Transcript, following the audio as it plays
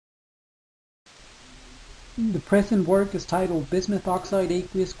The present work is titled Bismuth Oxide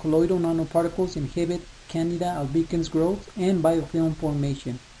Aqueous Colloidal Nanoparticles Inhibit Candida albicans Growth and Biofilm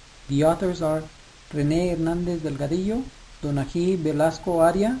Formation. The authors are Rene Hernandez-Delgadillo, Donaji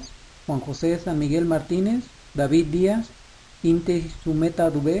Velasco-Arias, Juan Jose Sanmiguel-Martinez, David Díaz, Inte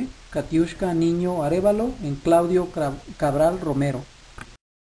Sumeta Dubé, Katiushka Niño Arevalo, and Claudio Cabral Romero.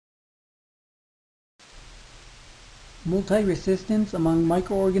 Multiresistance among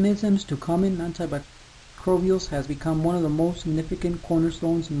microorganisms to common antimicrobials has become one of the most significant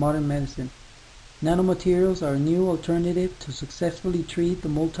cornerstones in modern medicine. Nanomaterials are a new alternative to successfully treat the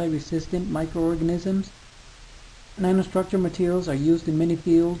multiresistant microorganisms. Nanostructured materials are used in many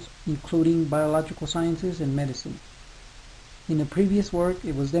fields, including biological sciences and medicine. In a previous work,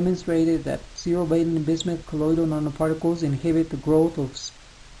 it was demonstrated that zero-beta bismuth colloidal nanoparticles inhibit the growth of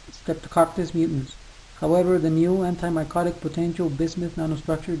Streptococcus mutans. However, the new antimycotic potential bismuth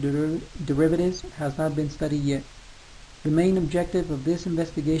nanostructured derivatives has not been studied yet. The main objective of this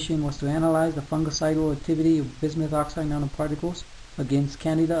investigation was to analyze the fungicidal activity of bismuth oxide nanoparticles against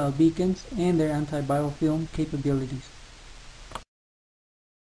Candida albicans and their anti-biofilm capabilities.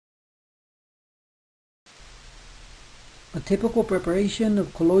 A typical preparation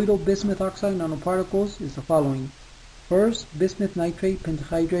of colloidal bismuth oxide nanoparticles is the following. First, bismuth nitrate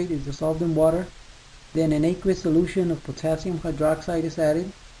pentahydrate is dissolved in water. Then an aqueous solution of potassium hydroxide is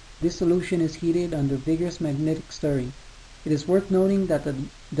added. This solution is heated under vigorous magnetic stirring. It is worth noting that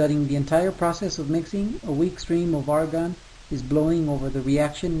in the entire process of mixing, a weak stream of argon is blowing over the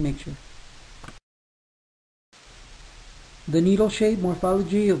reaction mixture. The needle-shaped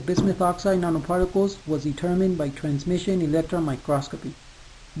morphology of bismuth oxide nanoparticles was determined by transmission electron microscopy.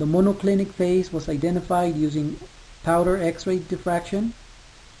 The monoclinic phase was identified using powder X-ray diffraction.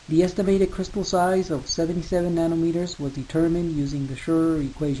 The estimated crystal size of 77 nanometers was determined using the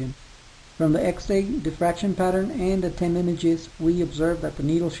Schrödinger equation. From the X-ray diffraction pattern and the 10 images, we observed that the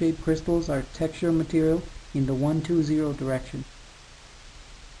needle-shaped crystals are texture material in the 1-2-0 direction.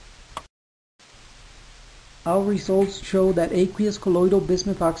 Our results show that aqueous colloidal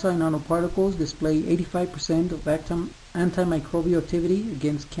bismuth oxide nanoparticles display 85% of antimicrobial activity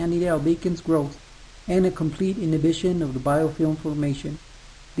against Candida albicans growth and a complete inhibition of the biofilm formation.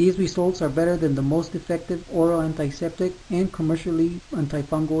 These results are better than the most effective oral antiseptic and commercially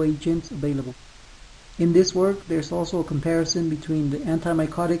antifungal agents available. In this work, there is also a comparison between the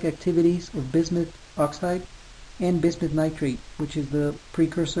antimycotic activities of bismuth oxide and bismuth nitrate, which is the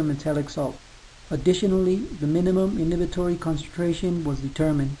precursor metallic salt. Additionally, the minimum inhibitory concentration was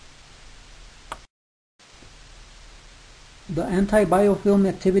determined. The anti-biofilm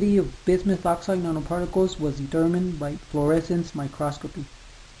activity of bismuth oxide nanoparticles was determined by fluorescence microscopy.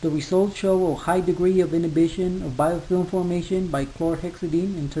 The results show a high degree of inhibition of biofilm formation by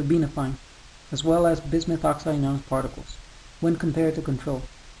chlorhexidine and terbinafine, as well as bismuth oxide nanoparticles, when compared to control.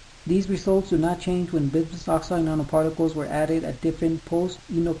 These results do not change when bismuth oxide nanoparticles were added at different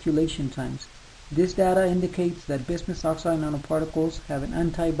post-inoculation times. This data indicates that bismuth oxide nanoparticles have an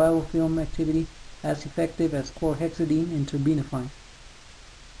anti-biofilm activity as effective as chlorhexidine and terbinafine.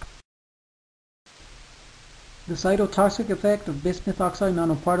 The cytotoxic effect of bismuth oxide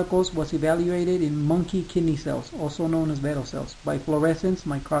nanoparticles was evaluated in monkey kidney cells, also known as beta cells, by fluorescence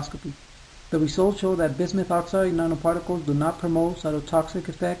microscopy. The results show that bismuth oxide nanoparticles do not promote cytotoxic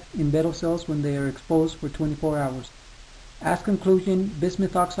effect in beta cells when they are exposed for 24 hours. As conclusion,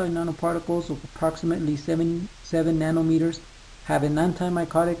 bismuth oxide nanoparticles of approximately 7 nanometers have an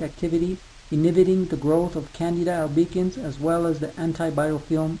antimycotic activity inhibiting the growth of Candida albicans as well as the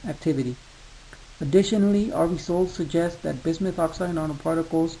anti-biofilm activity. Additionally, our results suggest that bismuth oxide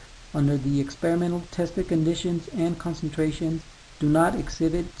nanoparticles under the experimental tested conditions and concentrations do not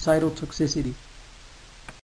exhibit cytotoxicity.